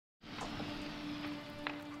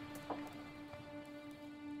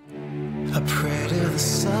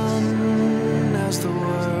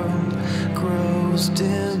grows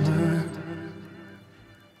dimmer,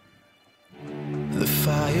 the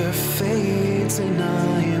fire fades and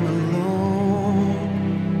I am alone.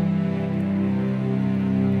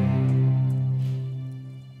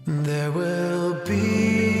 There will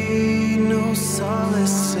be no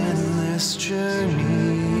solace in this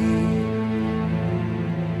journey,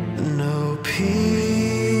 no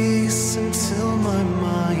peace until my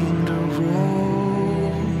mind arose.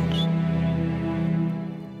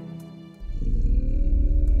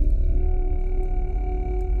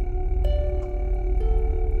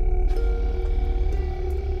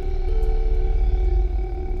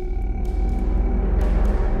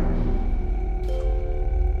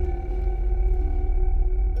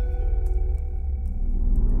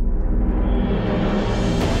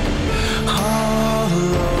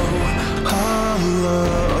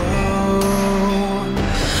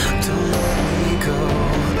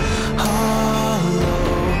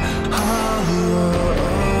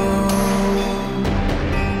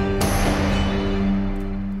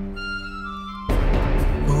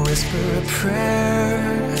 Whisper a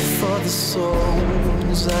prayer for the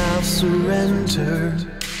souls I've surrendered.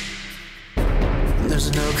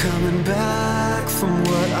 There's no coming back from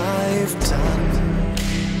what I've done.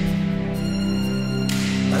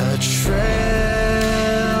 A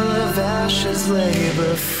trail of ashes lay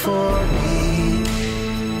before me.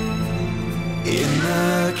 In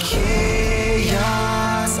the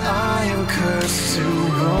chaos I am cursed to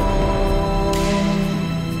roam.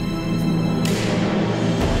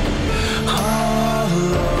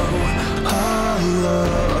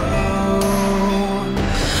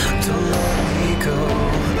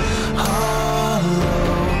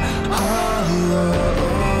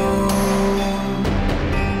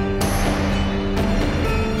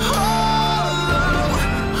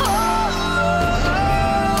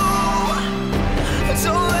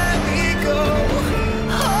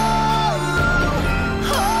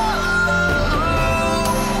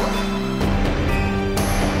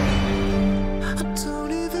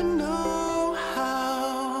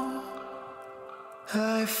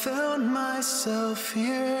 I found myself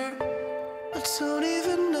here. I don't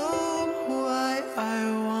even know why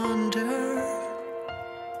I wander.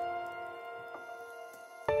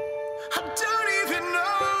 I don't even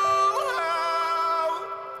know how.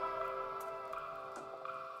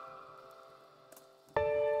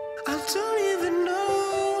 I don't even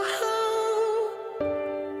know how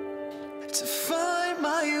to find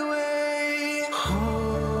my way home.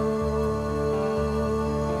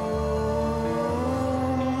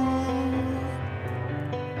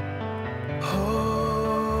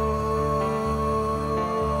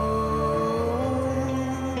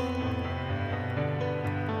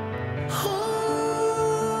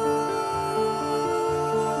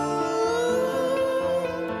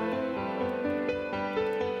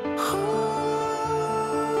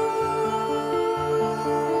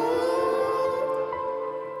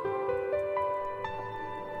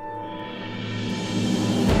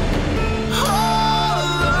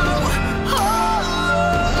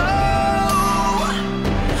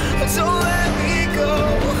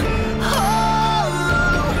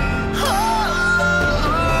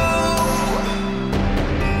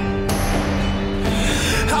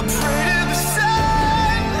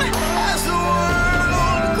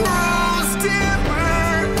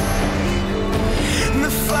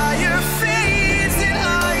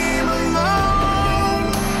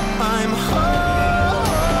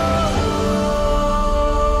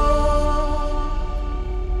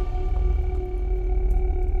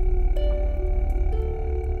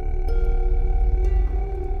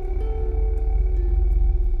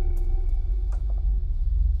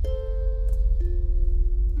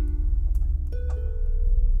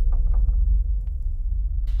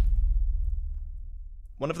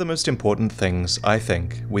 One of the most important things, I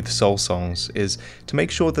think, with soul songs is to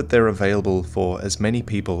make sure that they're available for as many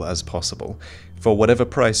people as possible, for whatever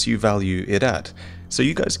price you value it at. So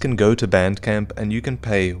you guys can go to Bandcamp and you can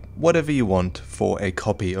pay whatever you want for a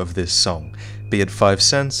copy of this song, be it 5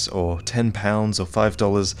 cents or £10 or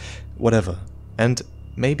 $5, whatever. And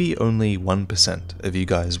maybe only 1% of you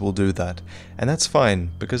guys will do that, and that's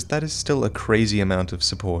fine, because that is still a crazy amount of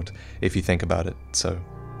support if you think about it, so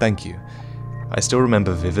thank you. I still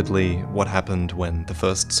remember vividly what happened when the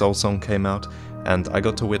first Soul Song came out, and I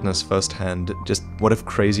got to witness firsthand just what a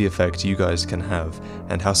crazy effect you guys can have,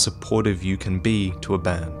 and how supportive you can be to a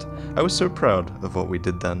band. I was so proud of what we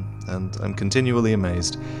did then, and I'm continually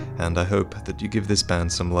amazed, and I hope that you give this band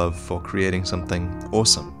some love for creating something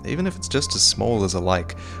awesome, even if it's just as small as a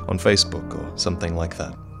like on Facebook or something like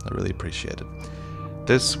that. I really appreciate it.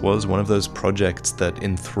 This was one of those projects that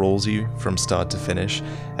enthralls you from start to finish,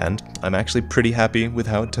 and I'm actually pretty happy with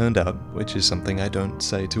how it turned out, which is something I don't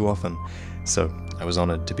say too often, so I was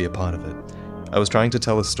honored to be a part of it. I was trying to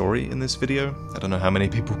tell a story in this video. I don't know how many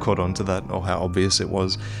people caught on to that or how obvious it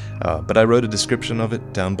was, but I wrote a description of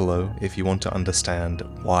it down below if you want to understand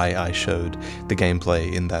why I showed the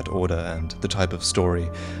gameplay in that order and the type of story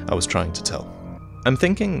I was trying to tell. I'm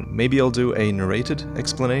thinking maybe I'll do a narrated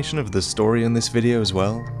explanation of the story in this video as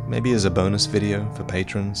well, maybe as a bonus video for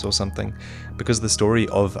patrons or something, because the story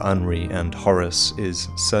of Anri and Horace is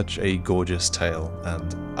such a gorgeous tale,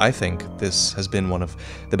 and I think this has been one of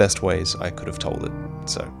the best ways I could have told it.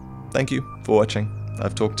 So, thank you for watching.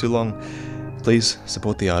 I've talked too long. Please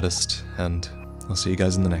support the artist, and I'll see you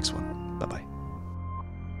guys in the next one.